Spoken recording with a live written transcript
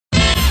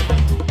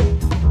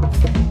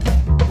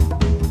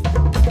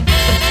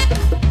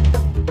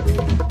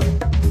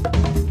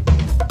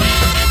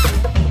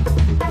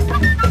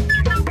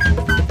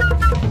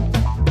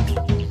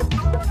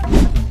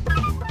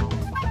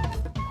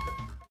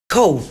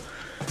Cool.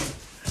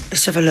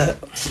 Let's have a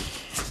look.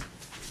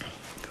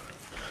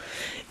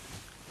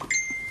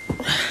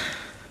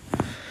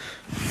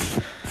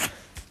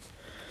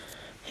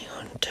 Hang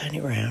on, turn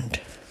it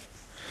round.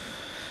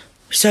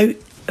 So,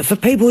 for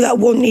people that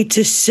wanted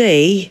to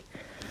see...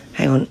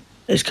 Hang on,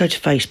 let's go to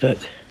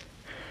Facebook.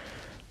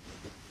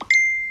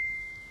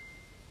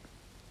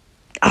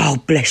 Oh,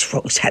 bless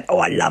Roxanne. Oh,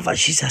 I love her.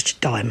 She's such a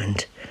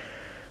diamond.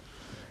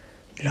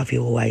 Love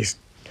you always.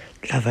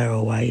 Love her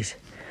always.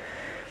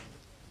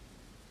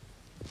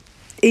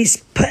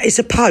 It's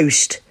a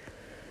post.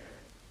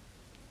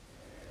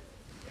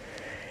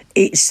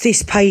 It's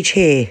this page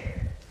here.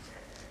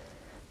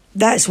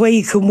 That's where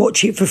you can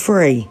watch it for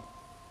free.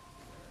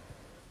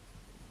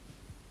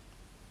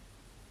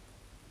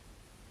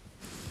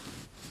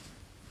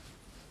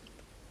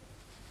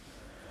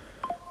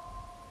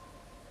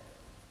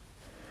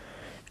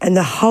 And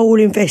the whole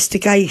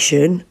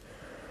investigation...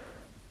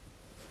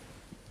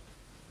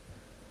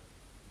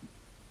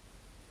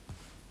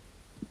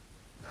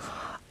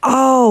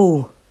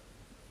 Oh.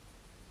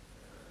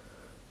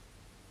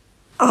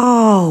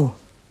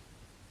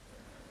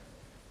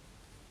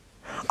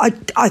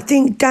 I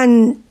think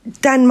Dan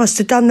must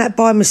have done that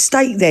by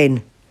mistake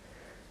then.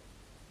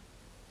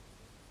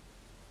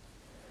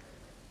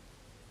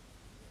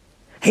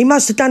 He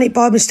must have done it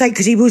by mistake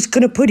because he was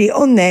going to put it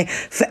on there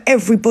for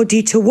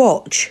everybody to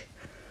watch.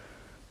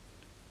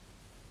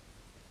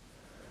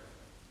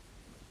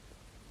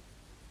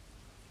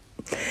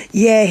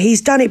 Yeah,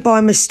 he's done it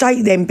by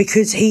mistake then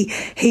because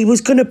he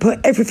was going to put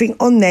everything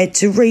on there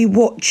to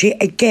re-watch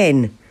it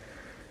again.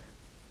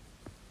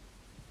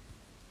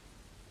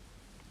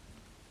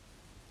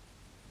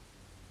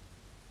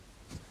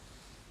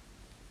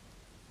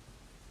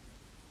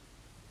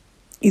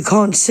 You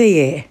can't see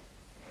it.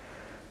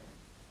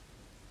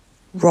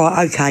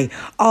 Right, okay.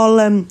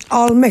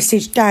 I'll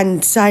message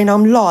Dan saying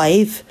I'm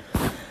live.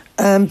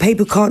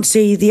 People can't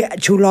see the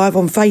actual live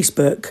on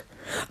Facebook.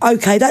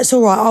 Okay, that's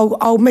all right.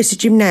 I'll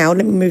message him now.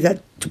 Let me move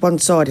that to one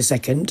side a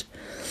second.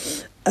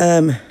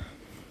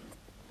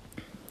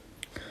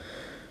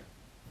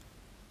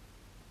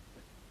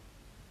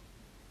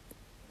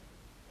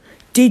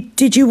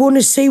 Did you want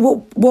to see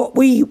what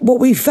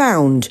we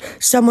found?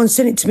 Someone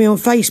sent it to me on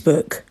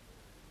Facebook.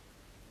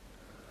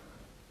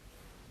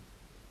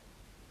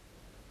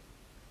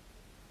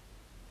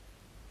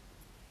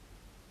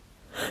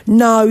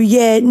 No,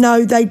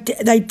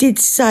 they did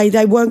say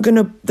they weren't going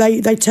to...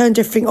 They turned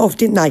everything off,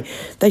 didn't they?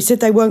 They said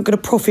they weren't going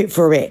to profit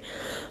for it.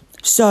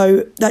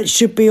 So that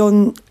should be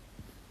on...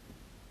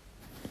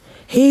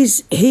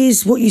 Here's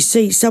what you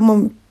see.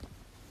 Someone...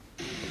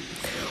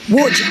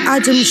 Watch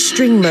Adam's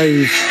string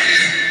move.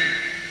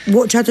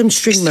 Watch Adam's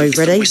string move,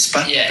 ready?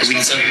 Whisper. Yeah, we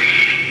need to...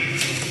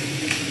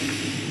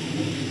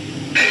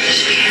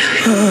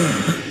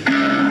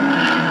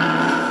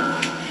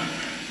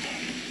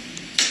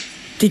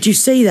 Did you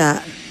see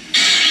that?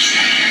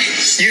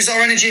 Use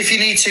our energy if you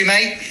need to,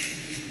 mate.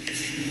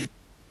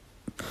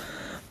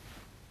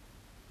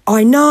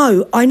 I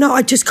know.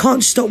 I just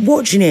can't stop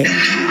watching it.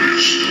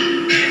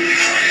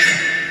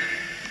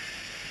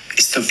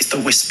 It's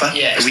the whisper.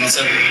 Yeah, we need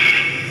to...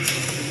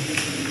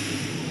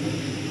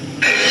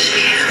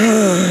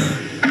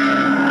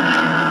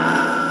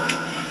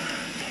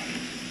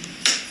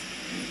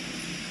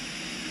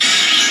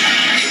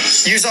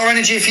 Use our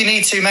energy if you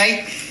need to,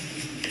 mate.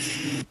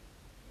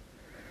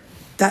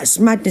 That's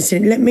madness.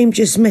 Let me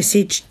just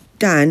message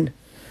Dan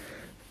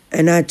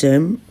and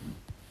Adam.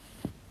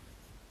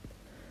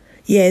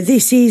 Yeah,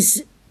 this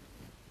is...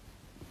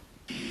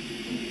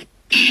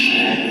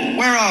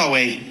 Where are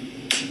we?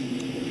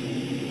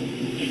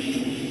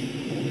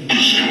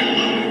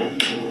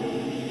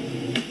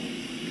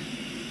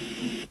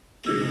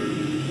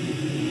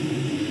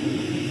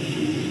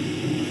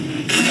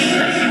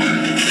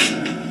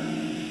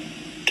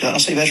 Did that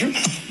not say bedroom?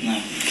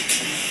 No.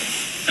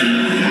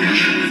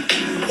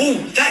 Oh,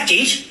 that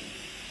did.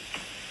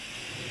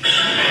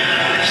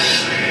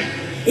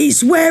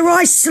 It's where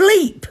I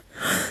sleep.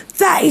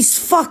 That is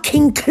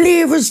fucking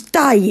clear as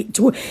day.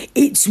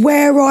 It's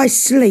where I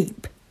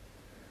sleep.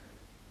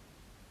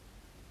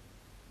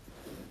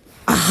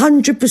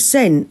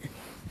 100%.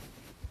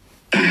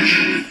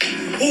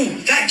 Oh,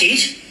 that did.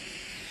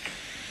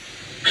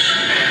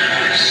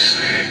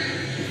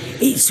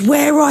 It's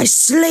where I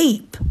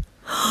sleep.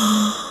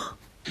 Oh,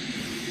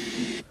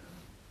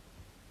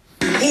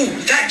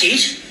 that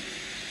did.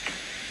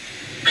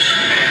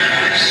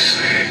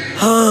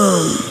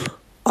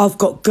 I've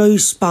got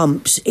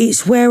goosebumps.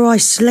 It's where I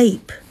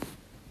sleep.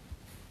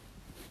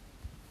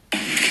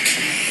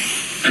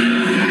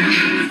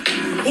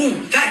 Oh,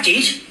 that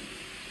did.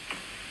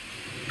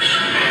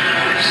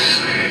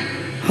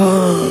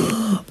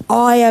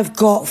 I have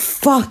got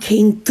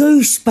fucking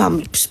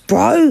goosebumps,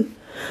 bro.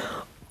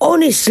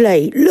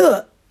 Honestly,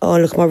 look. Oh,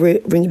 look at my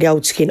wrinkly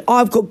old skin.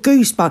 I've got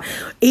goosebumps.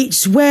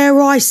 It's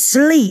where I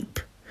sleep.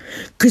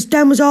 Because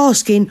Dan was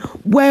asking,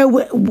 where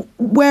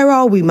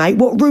are we, mate?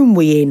 What room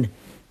we in?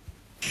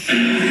 Oh,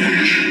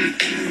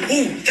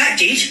 that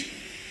did.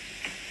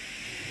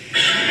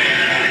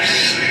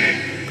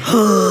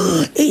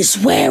 It's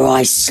where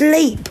I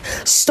sleep.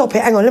 Stop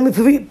it. Hang on.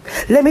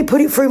 Let me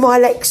put it through my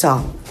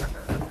Alexa.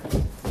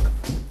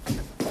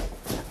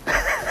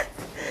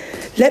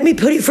 Let me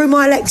put it through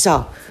my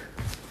Alexa.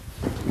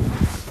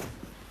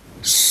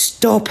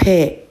 Stop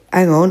it.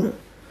 Hang on.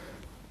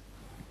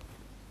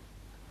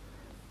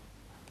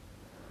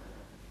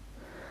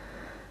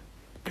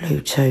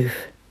 Bluetooth.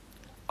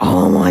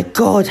 Oh my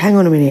God. Hang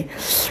on a minute.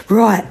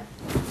 Right.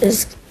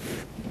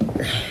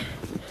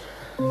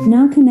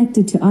 Now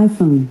connected to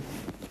iPhone.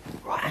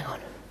 Right, hang on.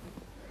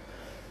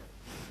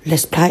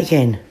 Let's play it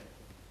again.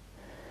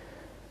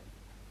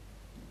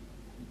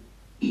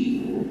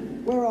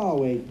 Where are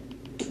we?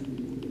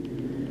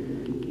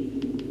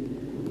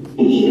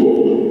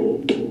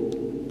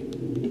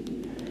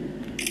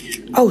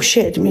 Oh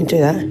shit, I didn't mean to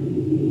do that.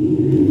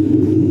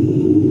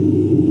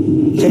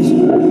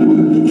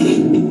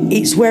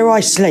 It's where I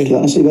sleep.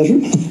 Can I see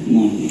bedroom?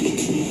 No.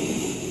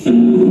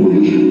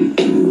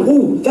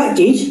 Oh, that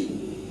did.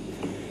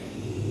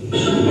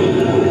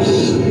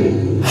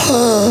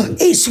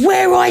 It's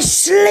where I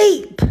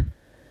sleep.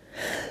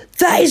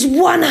 That is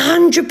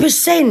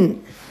 100%.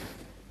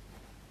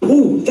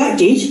 Oh, that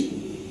did.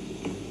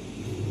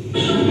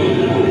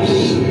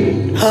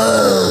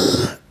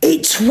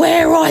 It's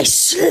where I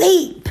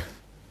sleep.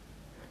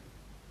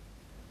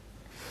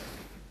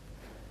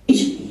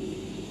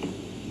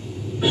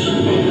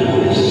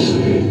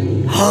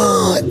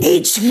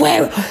 It's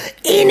where...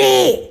 In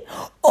it!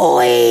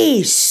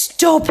 Oi!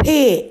 Stop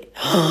it!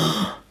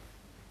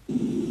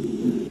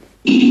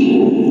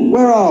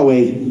 Where are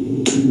we?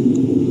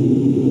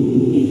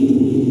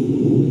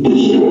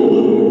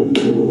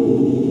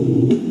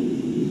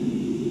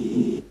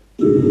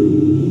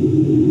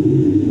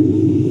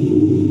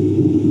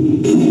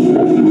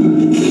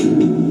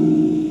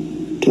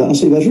 Can I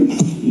see bedroom?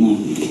 No.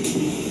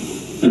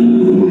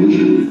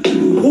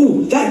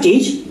 Oh, that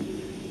did.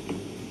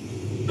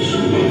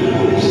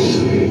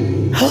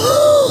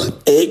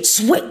 It's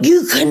what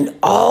you can...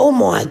 Oh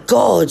my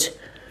God.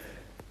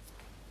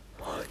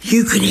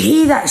 You can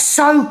hear that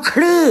so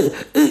clear.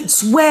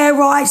 It's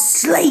where I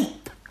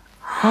sleep.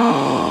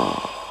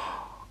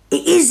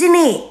 Isn't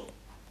it?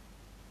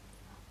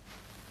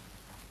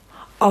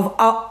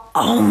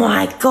 Oh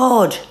my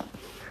God.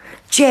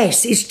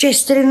 Jess, is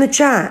Jess still in the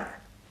chat?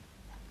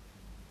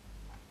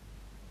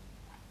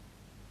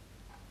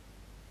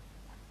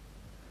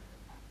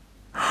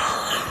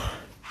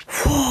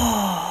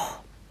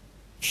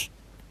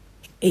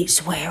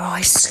 It's where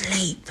I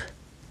sleep.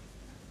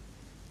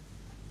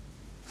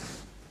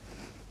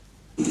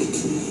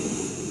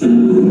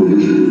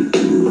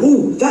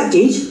 Oh, that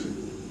did.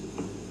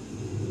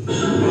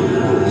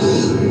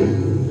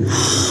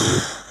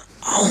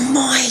 Oh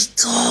my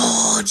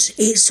God,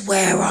 it's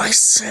where I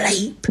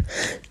sleep.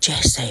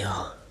 Jess, there you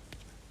are.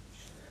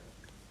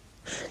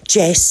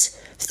 Jess,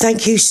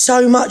 thank you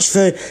so much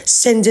for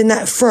sending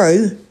that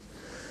through.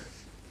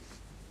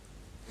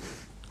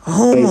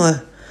 Oh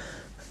my...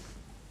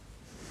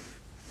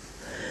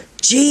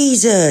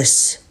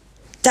 Jesus,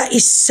 that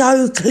is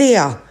so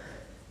clear.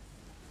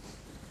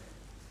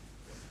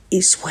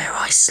 It's where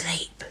I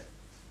sleep.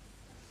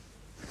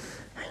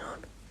 Hang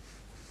on.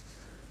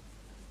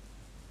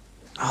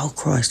 Oh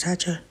Christ,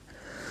 how'd you...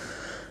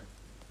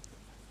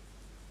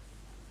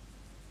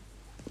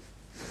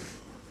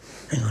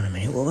 Hang on a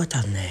minute, what have I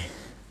done there?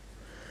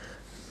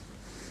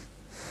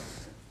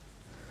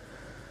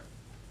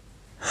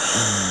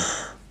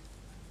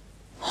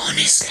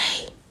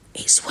 Honestly,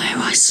 it's where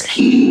I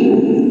sleep.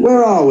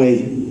 Where are we?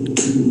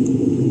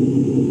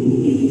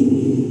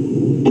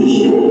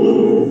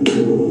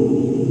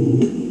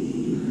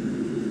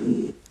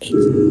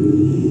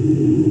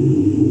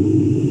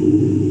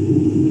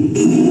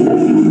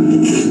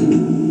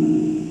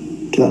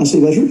 Can I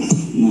see bedroom?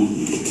 No.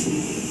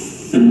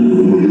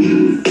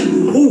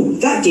 Oh,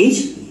 that did.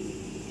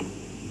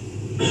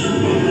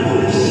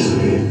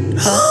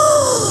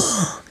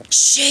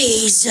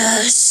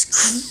 Jesus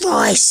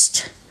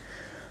Christ.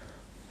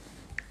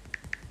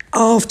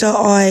 After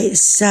I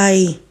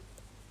say...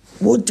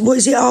 What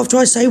is it after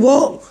I say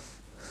what?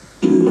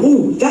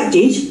 Oh, that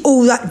did.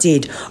 Oh, that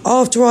did.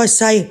 After I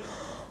say,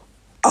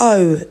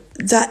 oh,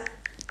 that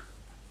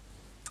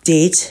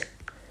did,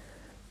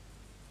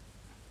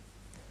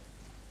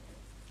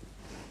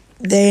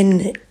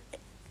 then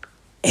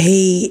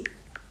he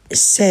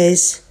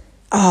says,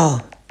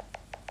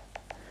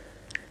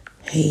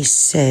 he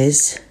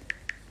says,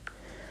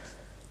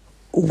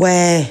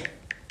 where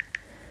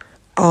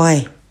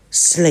I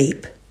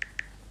sleep.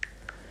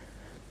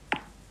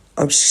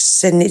 I'm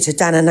sending it to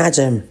Dan and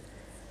Adam.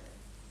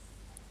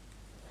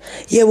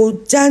 Yeah, well,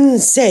 Dan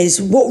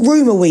says, what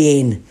room are we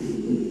in?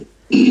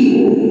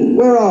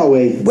 Where are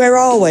we? Where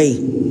are we?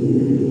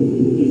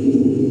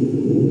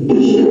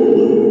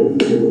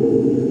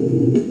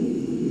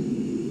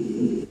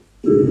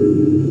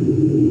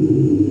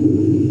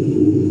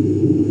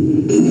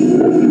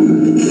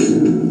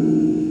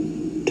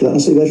 Can I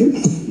see bedroom?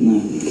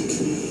 No.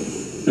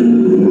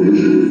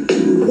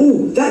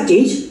 Oh, that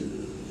did.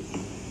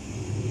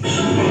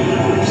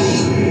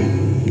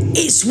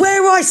 It's where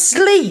where I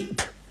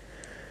sleep.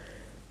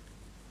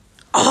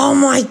 Oh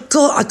my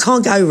God, I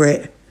can't get over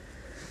it.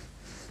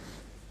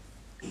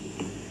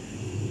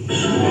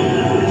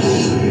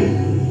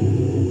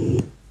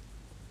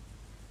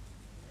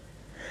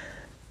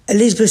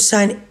 Elizabeth's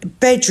saying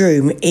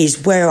bedroom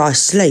is where I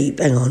sleep.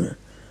 Hang on.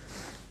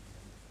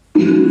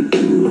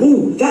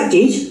 Oh, that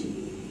did.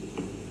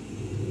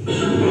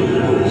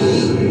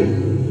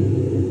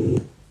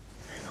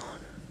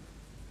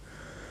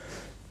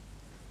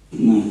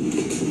 No.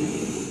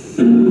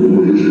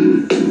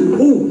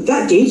 Oh,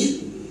 that did.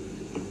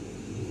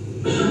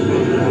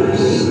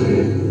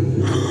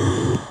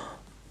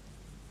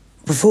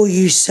 Before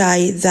you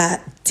say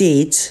that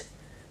did,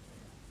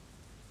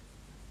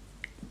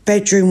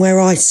 bedroom where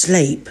I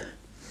sleep.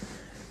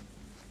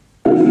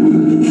 Did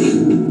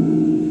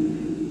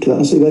that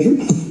not say bedroom?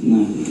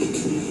 No.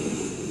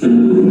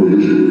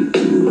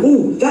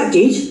 Oh, that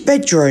did.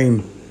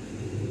 Bedroom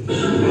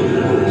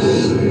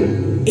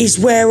is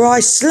where I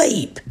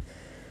sleep.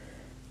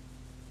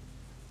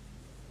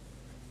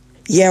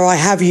 Yeah, I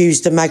have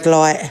used the mag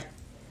light.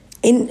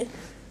 Did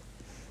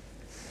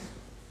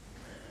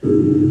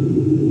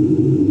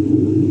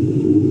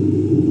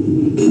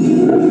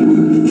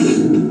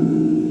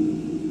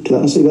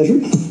that not say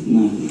bedroom?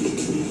 No.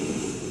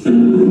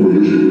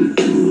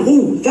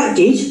 Oh, that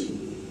did.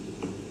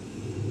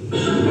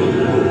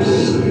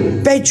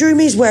 Bedroom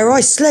is where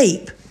I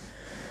sleep.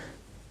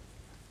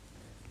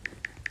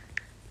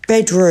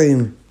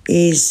 Bedroom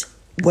is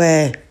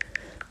where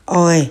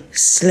I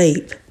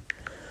sleep.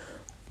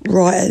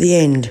 Right at the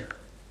end.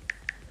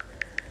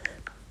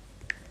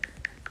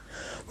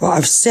 Right,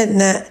 I've sent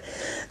that.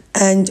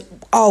 And,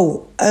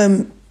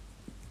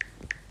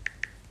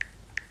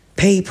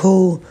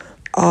 people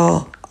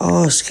are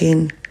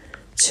asking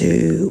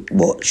to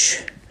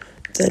watch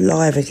the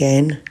live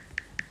again.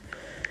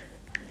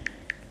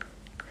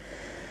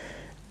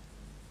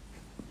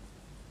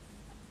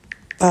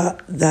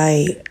 But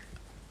they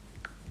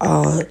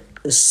are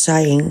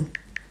saying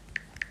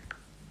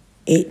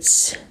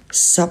it's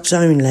subs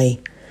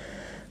only.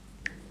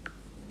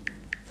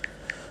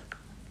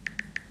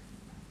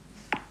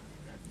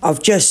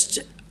 I've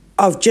just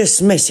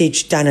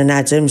messaged Dan and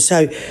Adam,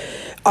 so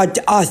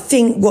I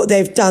think what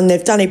they've done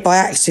it by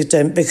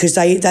accident, because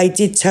they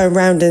did turn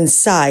around and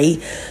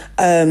say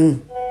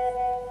in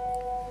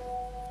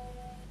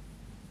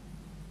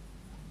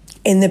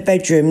the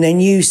bedroom, then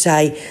you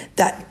say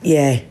that,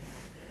 yeah,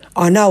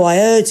 I know, I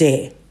heard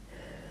it.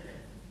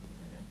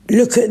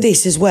 Look at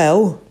this as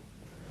well.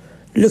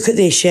 Look at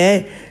this,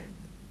 yeah?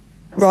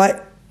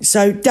 Right,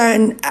 so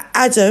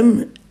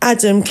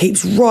Adam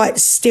keeps right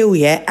still,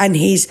 yeah, and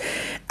his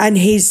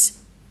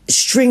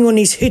string on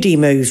his hoodie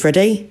moves.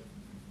 Ready?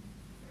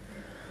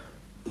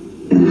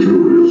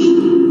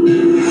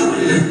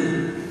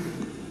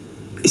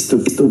 It's the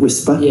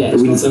whisper. Yeah,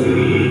 it's not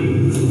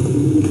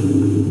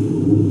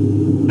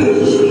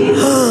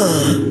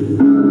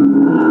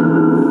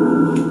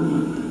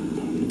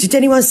Did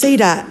anyone see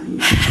that?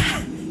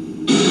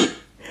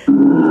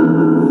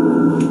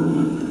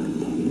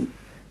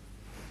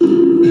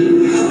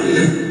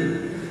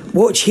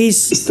 Watch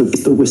his... It's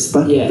the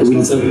whisper. Yeah, it's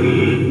not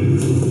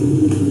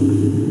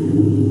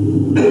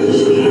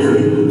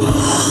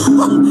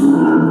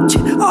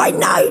I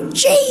know,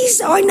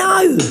 jeez, I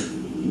know.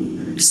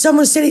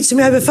 Someone sent it to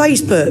me over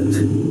Facebook.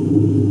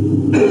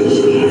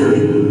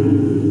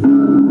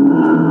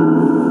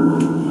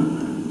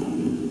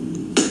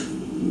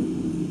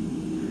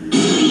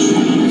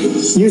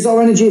 Use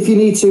our energy if you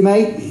need to,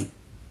 mate.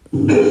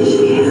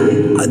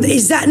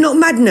 Is that not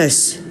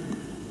madness?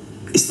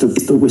 It's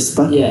the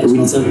whisper. Yeah, it's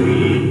not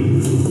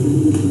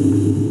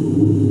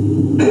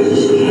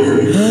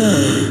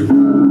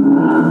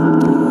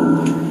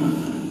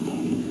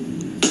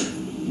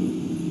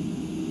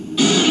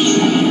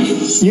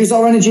Use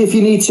our energy if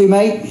you need to,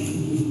 mate.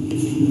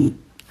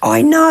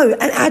 I know,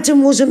 and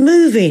Adam wasn't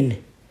moving.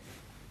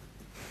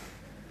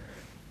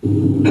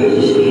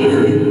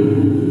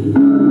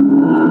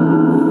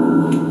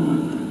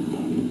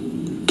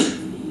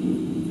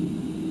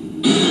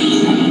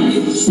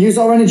 Use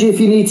our energy if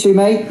you need to,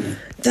 mate.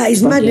 That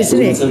is madness,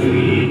 isn't it?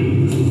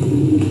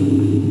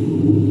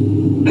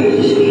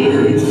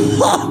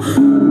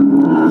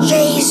 Oh,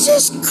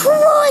 Jesus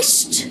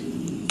Christ!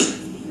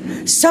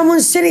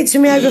 Someone sent it to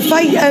me over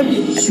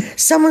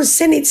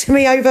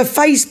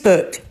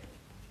Facebook.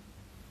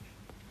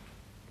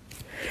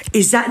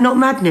 Is that not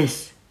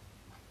madness?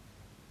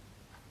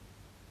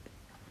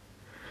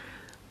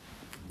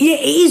 Yeah,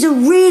 it is a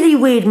really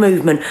weird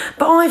movement,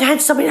 but I've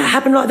had something that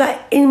happened like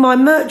that in my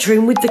merch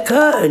room with the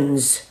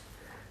curtains.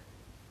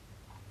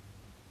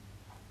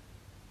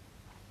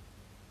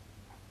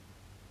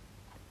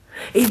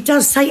 It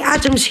does say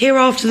Adam's here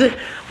after the...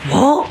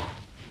 What?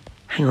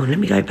 Hang on, let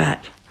me go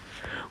back.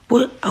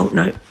 What? Oh,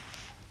 no.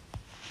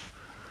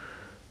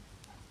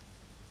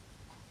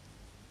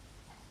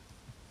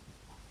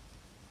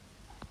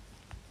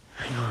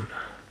 Hang on.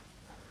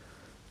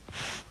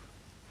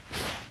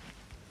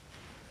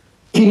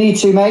 If you need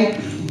to, mate.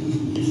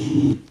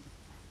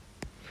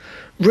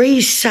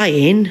 Ree's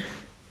saying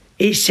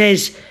It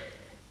says,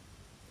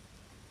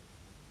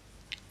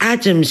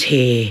 Adam's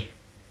here.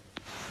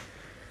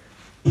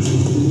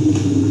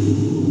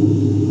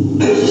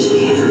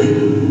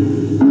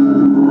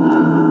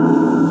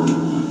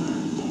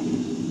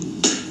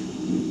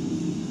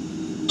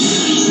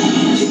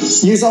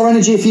 Use our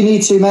energy if you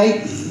need to,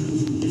 mate.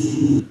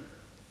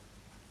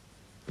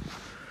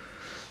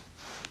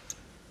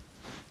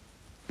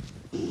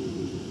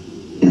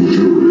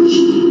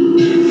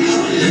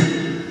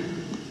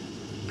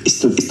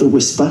 It's the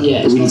whisper.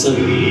 Yeah, it's not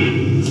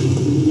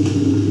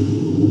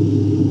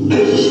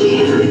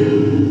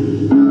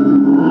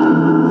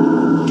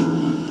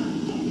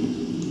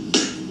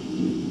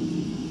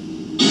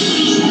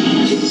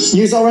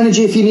Use our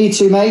energy if you need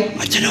to, mate.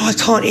 I don't know, I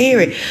can't hear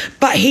it.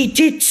 But he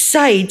did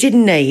say,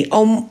 didn't he,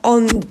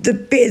 on the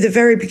bit at the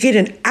very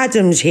beginning,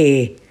 Adam's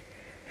here.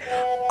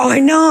 I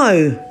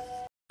know.